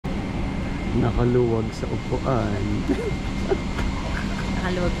Nakaluwag sa upuan.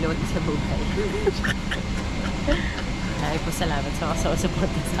 Nakaluwag-luwag sa buhay. Ay po, salamat sa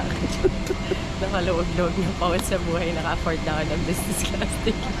makasusuporta sa akin. Nakaluwag-luwag na pawad sa buhay. Naka-afford na ako ng business class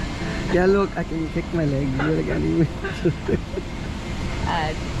ticket. Yeah, look, I can kick my leg. Like, anyway.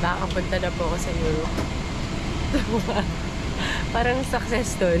 At nakapunta na po ako sa Europe. Parang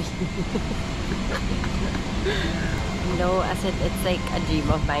success story. No, as it's like a dream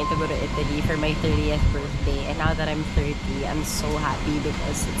of mine to go to Italy for my 30th birthday. And now that I'm 30, I'm so happy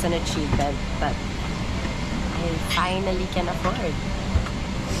because it's an achievement that I finally can afford.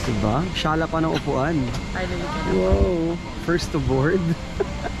 Diba? Shala pa ng upuan. Finally can afford. Whoa! First aboard.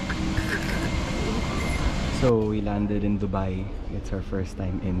 So, we landed in Dubai. It's our first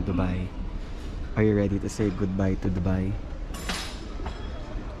time in Dubai. Are you ready to say goodbye to Dubai?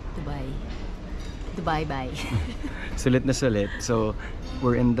 Dubai. Dubai, bye. Sulit na sulit. So,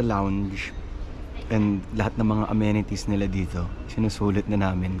 we're in the lounge. And lahat ng mga amenities nila dito, sinusulit na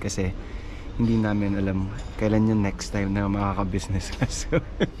namin kasi hindi namin alam kailan yung next time na makaka-business ka. So,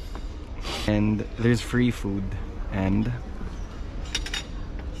 and there's free food. And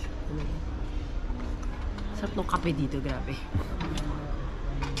sarap nung kape dito, grabe.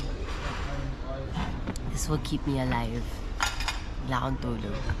 This will keep me alive. Wala akong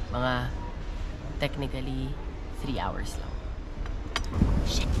tulog. Mga technically 3 hours lang.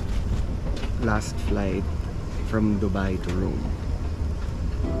 Shit. last flight from Dubai to Rome.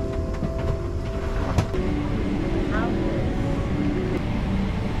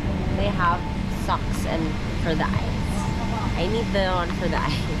 They have socks and for the eyes. I need the one for the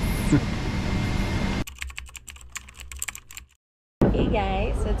eyes. Hey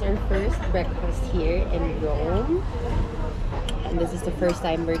guys, so it's our first breakfast here in Rome. And this is the first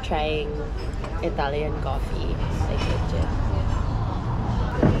time we're trying Italian coffee. Like legit.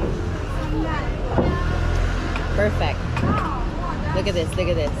 Perfect. Look at this, look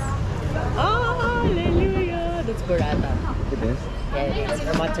at this. Oh, hallelujah! That's burrata. It is? Yeah, it is.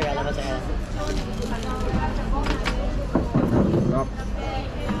 Or mozzarella, mozzarella.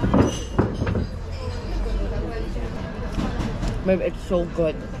 Babe, it's so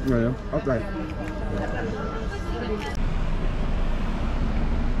good. Yeah, okay.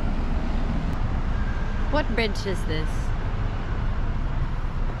 What bridge is this?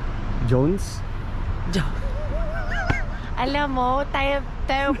 Jones? Alam mo, tayo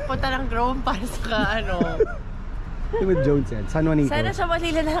punta ng Rome para sa ano. Di ba Jones yan? San Juanito? Sana sa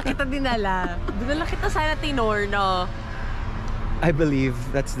Manila na lang kita dinala. Dinala kita sana Tinor, no? I believe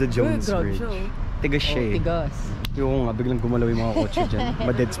that's the Jones Bridge. Tigas siya eh. Tigas. Yung nga, biglang gumalaw yung mga kotse dyan.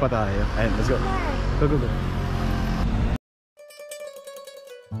 Madeds pa tayo. Ayan, let's go. Go, go, go.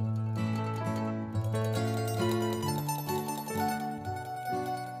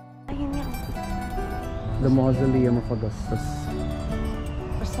 The Mausoleum of Augustus.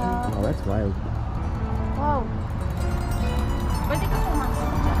 Oh, that's wild. Wow. Pwede ka pumasok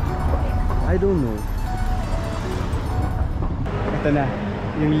dyan? I don't know. Ito na.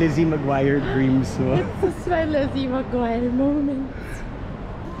 Yung Lizzie McGuire dreams mo. This is my Lizzie McGuire moment.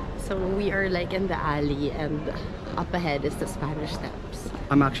 So we are like in the alley and up ahead is the Spanish Steps.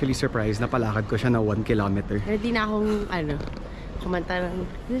 I'm actually surprised na palakad ko siya na 1 kilometer. Ready na akong kumanta ng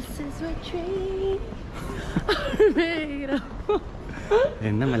This is what train are made of.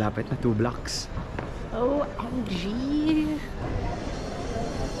 Ayun na, malapit na 2 blocks. OMG.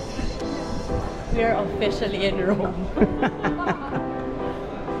 We are officially in Rome.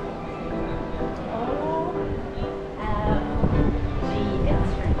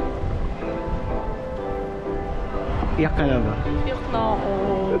 Iyak ka na ba? Iyak na ako.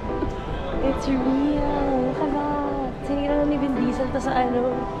 It's real. Kala. Sinira ni Vin Diesel to sa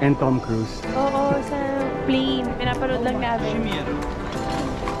ano. And Tom Cruise. Oo, sa plane. Pinapanood lang namin.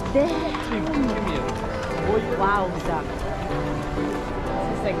 Damn! Wow, Zach.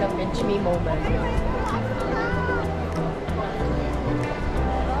 This is like a pinch me moment.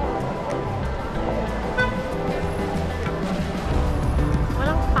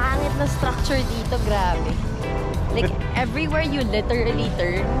 Walang pangit na structure dito, grabe. Like, everywhere you literally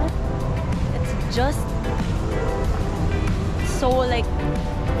turn, it's just so, like,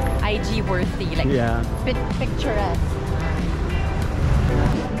 IG worthy. Like, yeah. Picturesque.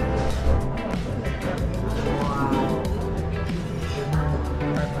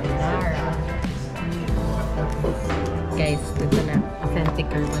 Guys, ito na.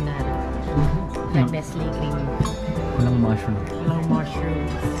 Authentic carbonara. Like Nestle cream. Walang mushroom. Walang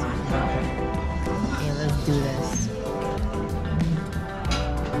mushrooms. Okay, let's do this.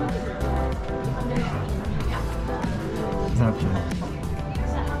 Sarap siya.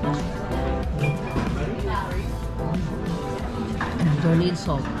 No need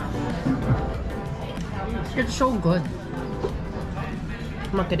salt. It's so good.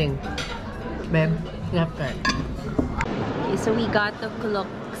 I'm not kidding. Babe, you have to. Okay, so we got the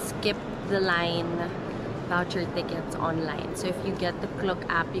Klook skip the line voucher tickets online. So if you get the Klook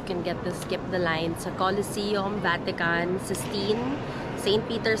app, you can get the skip the line sa Colosseum, Vatican, Sistine, St.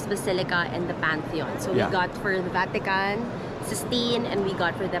 Peter's Basilica, and the Pantheon. So we got for the Vatican, Sistine, and we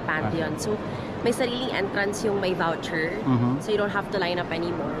got for the Pantheon. So may sariling entrance yung may voucher. So you don't have to line up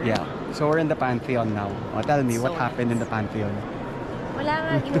anymore. Yeah. So we're in the Pantheon now. Oh, tell me, what happened in the Pantheon? Wala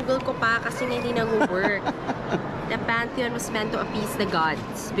nga, ginugol ko pa kasi hindi nag-work. The Pantheon was meant to appease the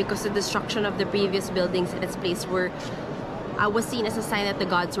gods because the destruction of the previous buildings in its place was seen as a sign that the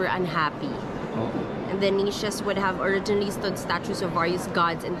gods were unhappy. And the niches would have originally stood statues of various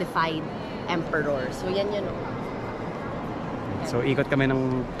gods and defied emperors. So yan yun. So ikot kami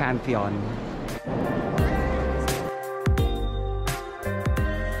ng Pantheon.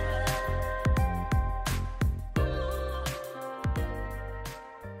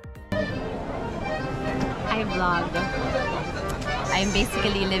 I vlog. I'm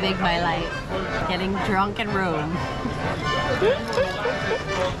basically living my life, getting drunk in Rome.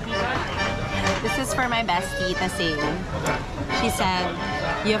 This is for my bestie, Tasing. She said,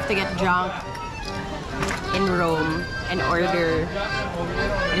 you have to get drunk in Rome and order,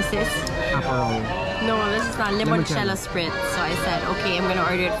 what is this? Aperol. No, this is not limoncello spritz. So I said, okay, I'm gonna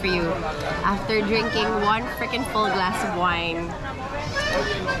order it for you. After drinking one freaking full glass of wine.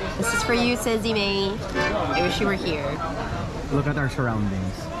 This is for you, Sezzy May. I wish you were here. Look at our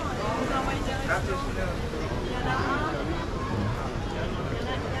surroundings.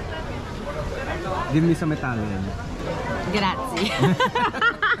 Give me some Italian. Grazie.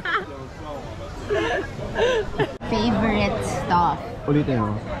 Favorite stuff. Ulitin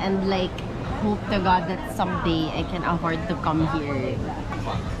mo. And like, hope to God that someday I can afford to come here.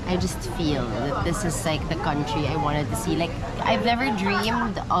 I just feel that this is like the country I wanted to see. Like, I've never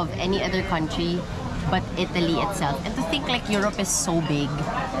dreamed of any other country but Italy itself. And to think like Europe is so big.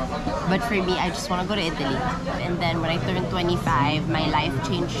 But for me, I just want to go to Italy. And then when I turned 25, my life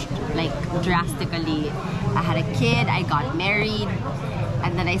changed like drastically. I had a kid, I got married.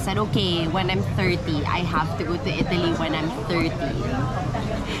 And then I said, okay, when I'm 30, I have to go to Italy when I'm 30.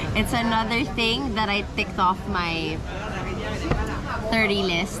 It's another thing that I ticked off my 30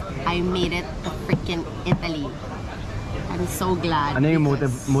 list. I made it to freaking Italy. I'm so glad. Ano yung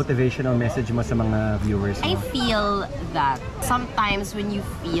motivational message mo sa mga viewers mo? I feel that sometimes when you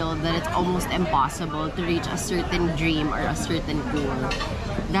feel that it's almost impossible to reach a certain dream or a certain goal,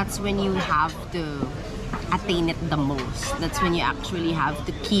 that's when you have to attain it the most. That's when you actually have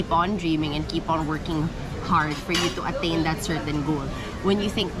to keep on dreaming and keep on working hard for you to attain that certain goal. When you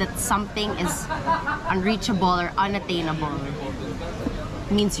think that something is unreachable or unattainable,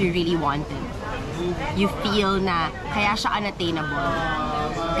 means you really want it. You feel na kaya siya unattainable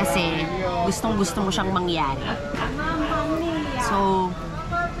kasi gustong-gusto mo siyang mangyari. So,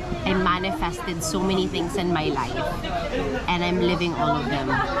 I manifested so many things in my life and I'm living all of them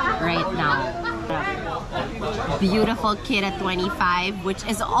right now. Beautiful kid at 25, which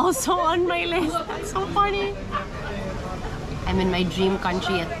is also on my list. That's so funny. I'm in my dream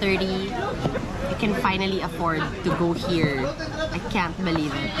country at 30. I can finally afford to go here. I can't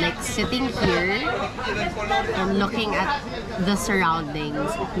believe it. Like sitting here and looking at the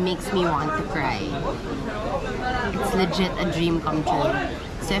surroundings makes me want to cry. It's legit a dream come true.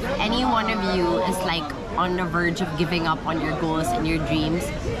 So if any one of you is like on the verge of giving up on your goals and your dreams,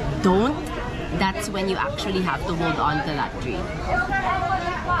 don't. That's when you actually have to hold on to that dream.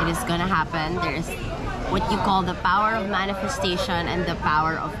 It is gonna happen. There's what you call the power of manifestation and the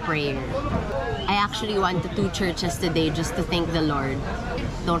power of prayer. I actually went to 2 churches today just to thank the Lord.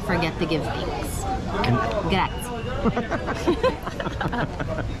 Don't forget to give thanks. Grazie.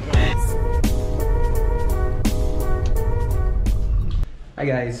 Hi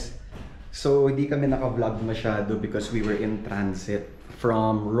guys! So hindi kami naka-vlog masyado because we were in transit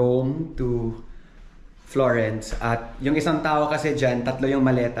from Rome to Florence. At yung isang tao kasi dyan, 3 yung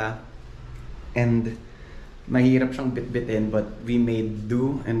maleta. And mahirap siyang bitbitin, but we made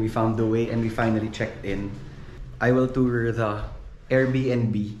do and we found the way and we finally checked in. I will tour the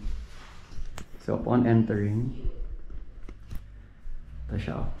Airbnb. So upon entering, ito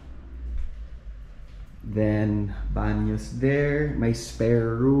siya. Then banyos there, my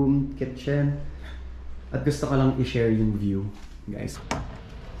spare room, kitchen. At gusto ko lang i-share yung view, guys.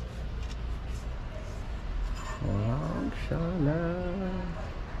 Wow, shala.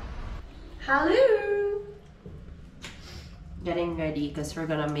 Hello! Getting ready because we're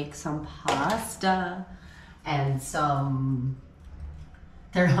gonna make some pasta and some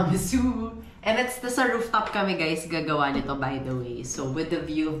tiramisu. And it's the sa rooftop kami guys gagawa nito by the way. So with the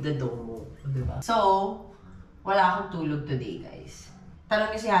view of the Domo. Diba? So, wala akong tulog today guys.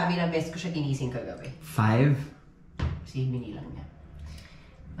 Tanong niyo si Javi na best ko siya ginising kagabi. 5? Si binilang niya.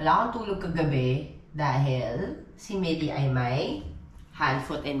 Wala akong tulog kagabi dahil si Millie ay may hand,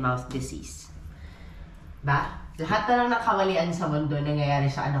 foot, and mouth disease. Ba? Lahat na lang nakawalian sa mundo nangyayari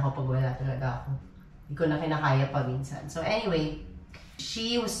sa anak ko pag wala talaga ako. Hindi ko na kinakaya pa minsan. So anyway,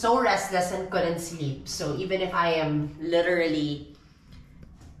 she was so restless and couldn't sleep. So even if I am literally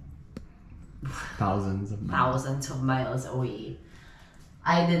Thousands of miles away,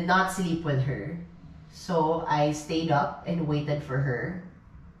 I did not sleep with her. So I stayed up and waited for her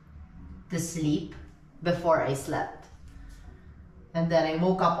to sleep before I slept. And then I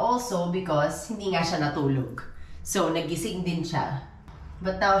woke up also because hindi nga siya natulog. So nagising din siya.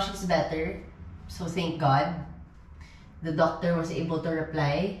 But now she's better. So thank God. The doctor was able to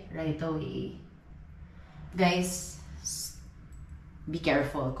reply right away. Guys, be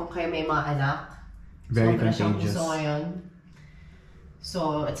careful. Kung kayo may mga anak, very sobra siyang contagious. uso ngayon.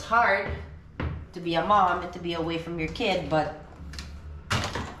 So it's hard to be a mom and to be away from your kid, but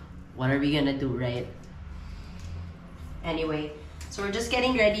what are we gonna do, right? Anyway, so we're just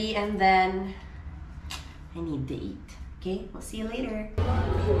getting ready and then I need to eat. Okay, we'll see you later.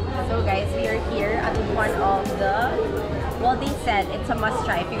 So guys, we are here at one of the, well, they said it's a must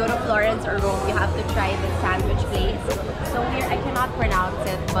try. If you go to Florence or Rome, you have to try the sandwich place. So here, I cannot pronounce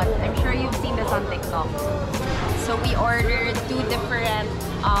it, but I'm sure you've seen this on TikTok. So we ordered 2 different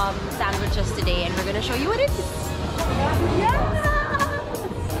sandwiches today and we're gonna show you what it is. Yeah!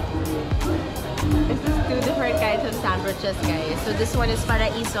 This is 2 different kinds of sandwiches, guys. So this one is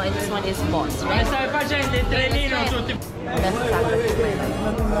paraiso and this one is boss, right? Best sandwich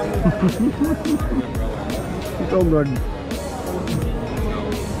of my life. So good.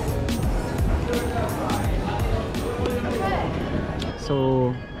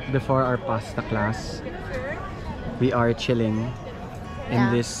 So before our pasta class, we are chilling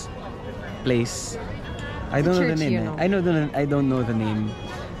in this place. I don't know the name. I don't know the name,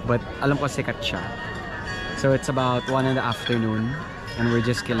 but alam ko sikat siya. So it's about 1 in the afternoon, and we're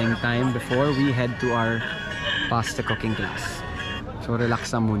just killing time before we head to our pasta cooking class. So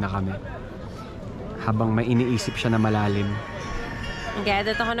relax na muna kami habang may iniisip siya na malalim.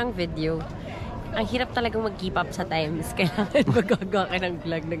 Nag-edit ako ng video. Ang hirap talagang mag-keep up sa times. Kailangan magagawa ka ng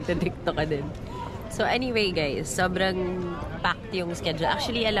vlog, nagta-TikTok ka din. So anyway guys, sobrang packed yung schedule.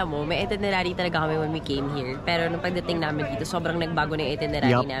 Actually, alam mo, may itinerary talaga kami when we came here. Pero nung pagdating namin dito, sobrang nagbago na yung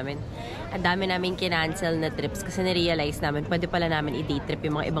itinerary namin. Ang dami namin kinancel na trips kasi na-realize namin, pwede pala namin i-day trip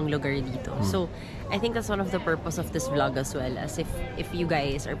yung mga ibang lugar dito. So, I think that's one of the purpose of this vlog as well. As if you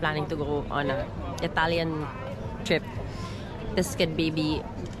guys are planning to go on a Italian trip, this could maybe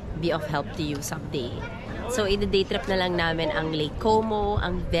be of help to you someday. So, i-day trip na lang namin ang Lake Como,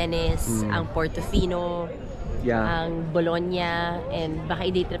 ang Venice, ang Portofino, ang Bologna, and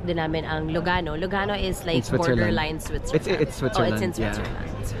baka i-day trip din namin ang Lugano. Lugano is like borderline Switzerland. It's Switzerland. Oh, it's in Switzerland.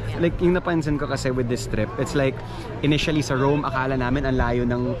 Yeah. So, yeah. Like, yung napansin ko kasi with this trip, it's like, initially sa Rome, akala namin ang layo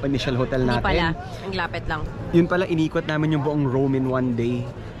ng initial hotel natin. Hindi pala. Ang lapit lang. Yun pala, inikot namin yung buong Rome in one day.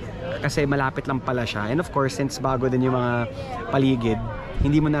 Kasi malapit lang pala siya. And of course, since bago din yung mga paligid,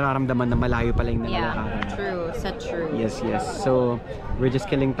 hindi mo nararamdaman na malayo pala yung nalalakaran. Yeah, true. So true. Yes, yes. So, we're just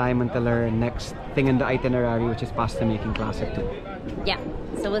killing time until our next thing in the itinerary, which is pasta making class at 2. Yeah.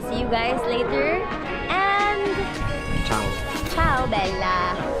 So, we'll see you guys later. And... Ciao. Ciao,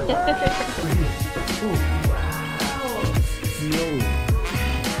 Bella. Yo.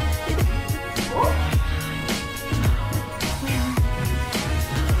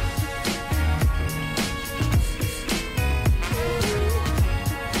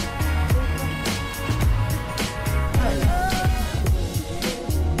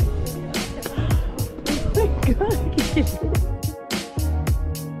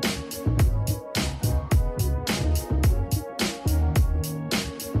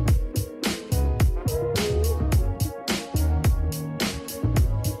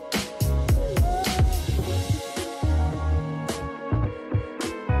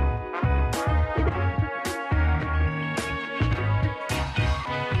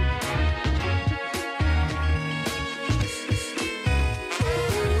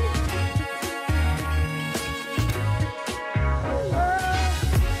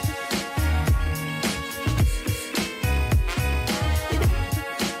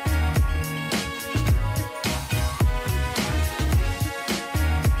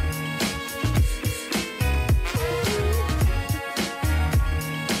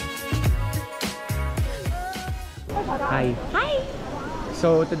 Hi.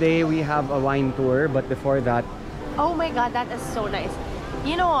 So today we have a wine tour, but before that, Oh my god, that is so nice.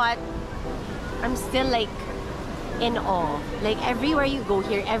 You know what? I'm still like in awe. Like everywhere you go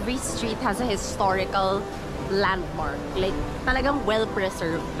here, every street has a historical landmark. Like talagang well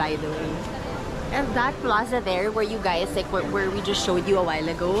preserved, by the way. And that plaza there where you guys, like where we just showed you a while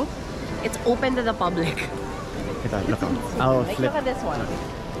ago, it's open to the public. look, I'll Like flip. look at this one.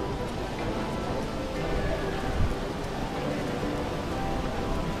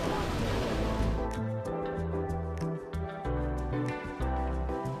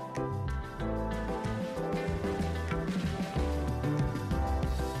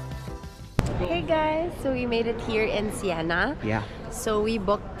 Hey guys, so we made it here in Siena. Yeah, So we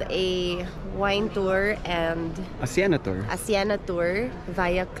booked a wine tour and a Siena tour. a Siena tour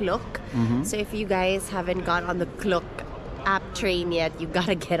via LiQWYD. So if you guys haven't got on the LiQWYD app train yet, you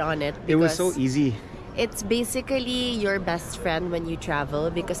gotta get on it. It was so because easy. It's basically your best friend when you travel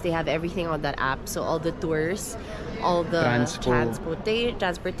because they have everything on that app. So all the tours, all the transportation,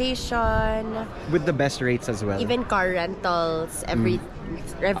 With the best rates as well. even car rentals,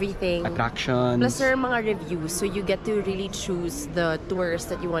 everything. Attractions. Plus there are mga reviews, so you get to really choose the tours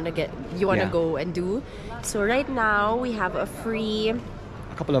that you wanna go and do. So right now we have a free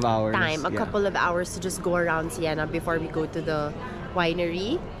a couple of hours. couple of hours to just go around Siena before we go to the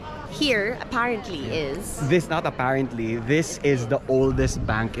winery. Here apparently is Not apparently, this is the oldest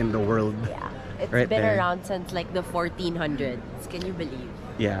bank in the world. it's Right been there. around since like the 1400s. Can you believe?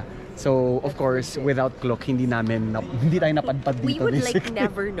 Yeah. So, of course, without LiQWYD, hindi tayo napadpad dito. We would like basically.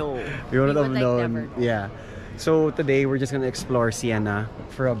 never know. We would have like known. never know. Yeah. So today we're just gonna explore Siena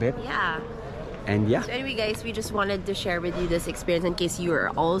for a bit. Yeah. And yeah. So anyway guys, we just wanted to share with you this experience in case you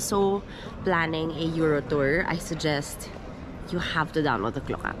are also planning a Euro tour. I suggest you have to download the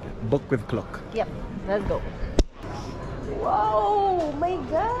LiQWYD app. Book with Clock. Yep, let's go. Whoa, my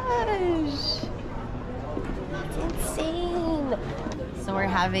gosh! It's insane! So we're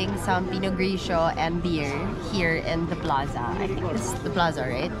having some Pinot Grigio and beer here in the plaza. I think this is the plaza,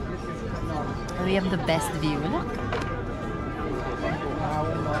 right? And we have the best view. Look.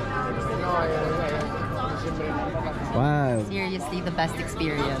 Wow. Seriously, the best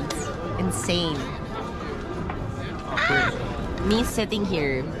experience. Insane. Me sitting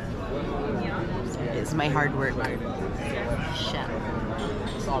here is my hard work. Shit.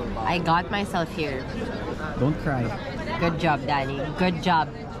 I got myself here. Don't cry. Good job, Danny. Good job.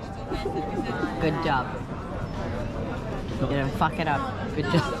 Good job. You didn't fuck it up. Good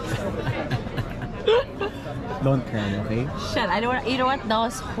job. Don't cry, okay? Shit, you know what? Now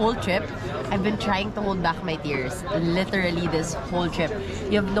this whole trip, I've been trying to hold back my tears. Literally this whole trip.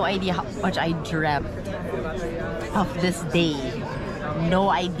 You have no idea how much I dreamt of this day. No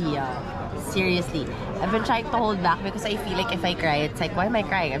idea. Seriously. I've been trying to hold back because I feel like if I cry, it's like, why am I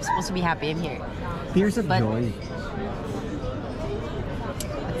crying? I'm supposed to be happy I'm here. Tears of But- joy.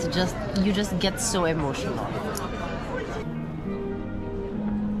 It's just, you just get so emotional.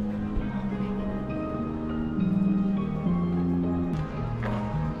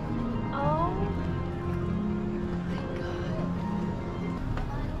 Oh my god.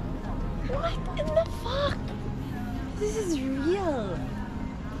 What in the fuck? This is real.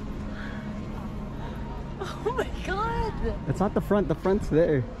 Oh my god. It's not the front. The front's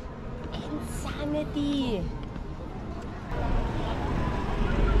there. Insanity.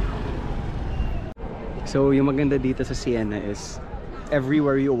 So, yung maganda dito sa Siena is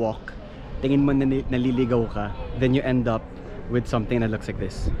everywhere you walk, tingin mo naliligaw ka, then you end up with something that looks like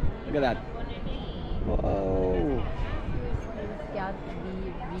this. Look at that. Whoa. Can't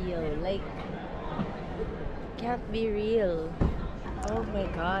be real. Like, can't be real. Oh my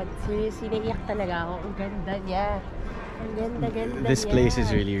god. Seriously, naiyak talaga ako. Ang ganda niya. Ang ganda This niya. place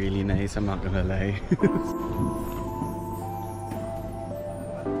is really, really nice. I'm not gonna lie.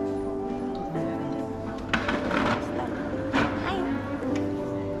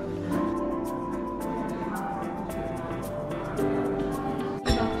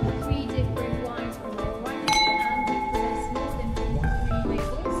 Three different wines from our winery, and we possess more than 43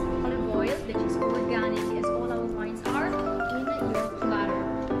 labels. Olive oil, which is organic, as all our wines are, in your platter.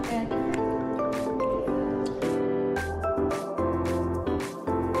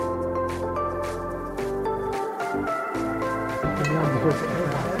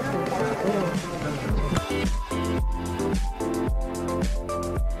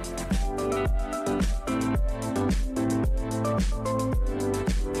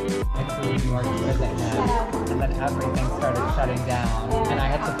 And then everything started shutting down. And I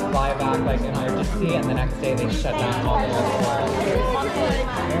had to fly back like an emergency, and the next day they shut down all the restaurants.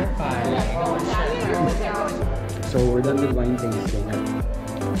 Terrifying. So we're done with wine tasting.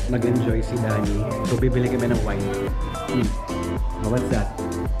 mag-enjoy si Danny. So, bibili kami ng wine. What's that?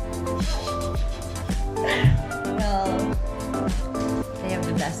 Well, they have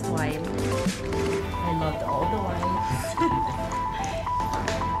the best wine. I loved all the wines.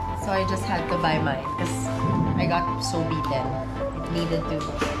 So I just had to buy mine because I got so beaten. It needed to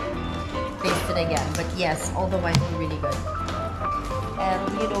taste it again. But yes, all the wines were really good. And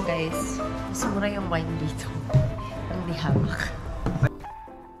you know guys, mas mura yung wine dito. Ang dihamak.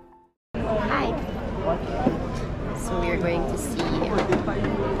 Hi! So we're going to see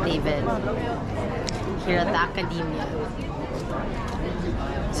David here at the Academia.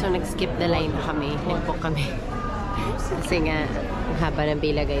 So nag-skip the line na kami. Nag-book kami. Kasi nga, ang haba ng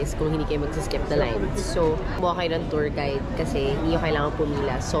pila guys kung hindi kayo mag-skip the line. So, buha kayo ng tour guide kasi hindi nyo kailangan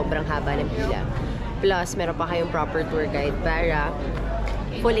pumila. Sobrang haba ng pila. Plus, meron pa kayong proper tour guide para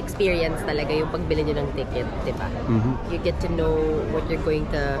full experience talaga yung pagbili nyo ng ticket, di ba? You get to know what you're going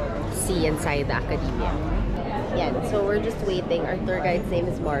to see inside the Academia. Yan. So, we're just waiting. Our tour guide's name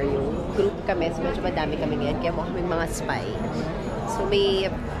is Mario. Group kami. So, medyo madami kami ngayon. Kaya mukha kami mga spy. So,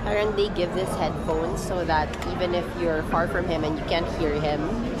 parang they give this headphones so that even if you're far from him and you can't hear him,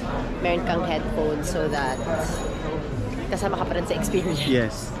 meron kang headphones so that kasama ka pa rin sa experience.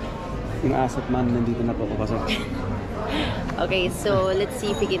 Yes. Yung asset man nandito na po papasok. Okay, so let's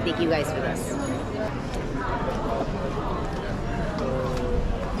see if we can take you guys with us.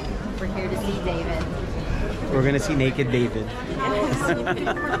 We're here to see David. We're gonna see naked David.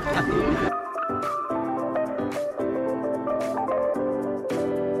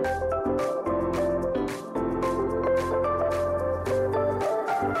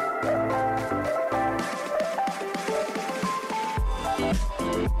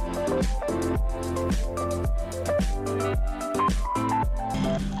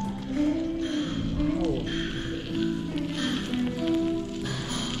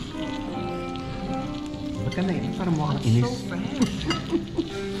 Parang mukhang inis. So fresh.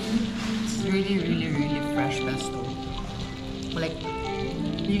 It's really, really, really fresh pesto. Like,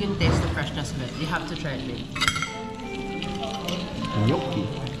 you can taste the freshness of it. You have to try it, babe. Gnocchi.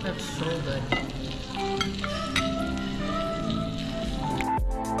 That's so good.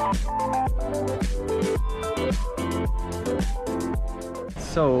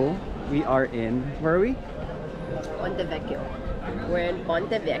 So, we are in... Where are we? Ponte Vecchio. We're in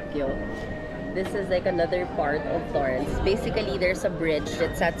Ponte Vecchio. This is like another part of Florence. Basically, there's a bridge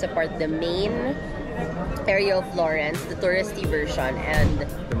that sets apart the main area of Florence, the touristy version, and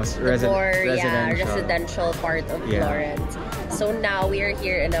the more residential part of Florence. So now we are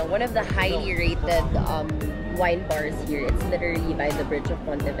here in one of the highly rated wine bars here. It's literally by the bridge of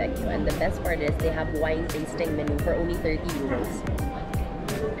Ponte Vecchio. And the best part is they have wine tasting menu for only 30 euros.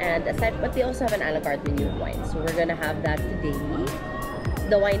 And but they also have an a la carte menu of wine. So we're gonna have that today.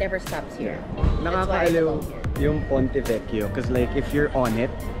 The wine never stops here. Nakakaaliw yung Ponte Vecchio because like if you're on it,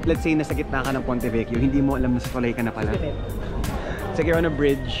 let's say nasa gitna ka ng Ponte Vecchio, hindi mo alam na sa tulay ka na pala. It's like you're on a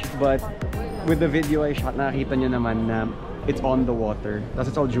bridge, but with the video I shot, nakakita nyo naman na it's on the water. That's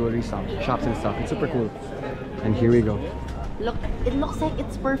it's all jewelry shops and stuff. It's super cool. And here we go. Look, it looks like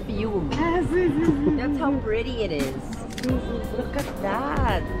it's perfume. That's how pretty it is. Look at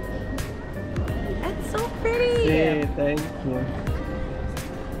that. That's so pretty. Hey, thank you.